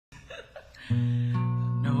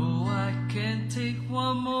No, I can't take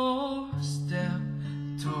one more step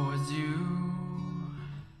towards you,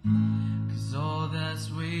 'cause all that's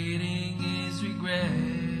waiting is regret.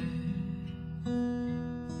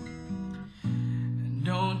 And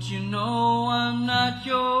don't you know I'm not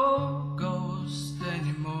your ghost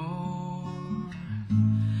anymore?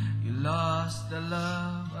 You lost the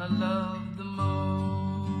love I loved the most.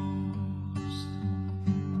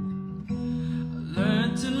 I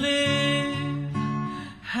learned to live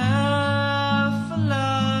half a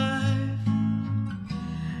life,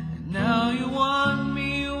 and now you want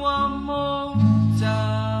me one more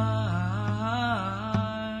time.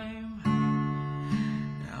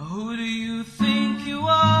 Now who do you think you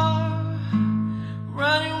are,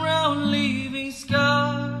 running around leaving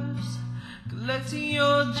scars, collecting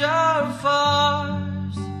your jar of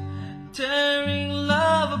farce, tearing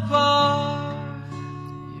love apart?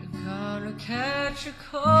 You're gonna catch a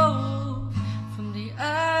cold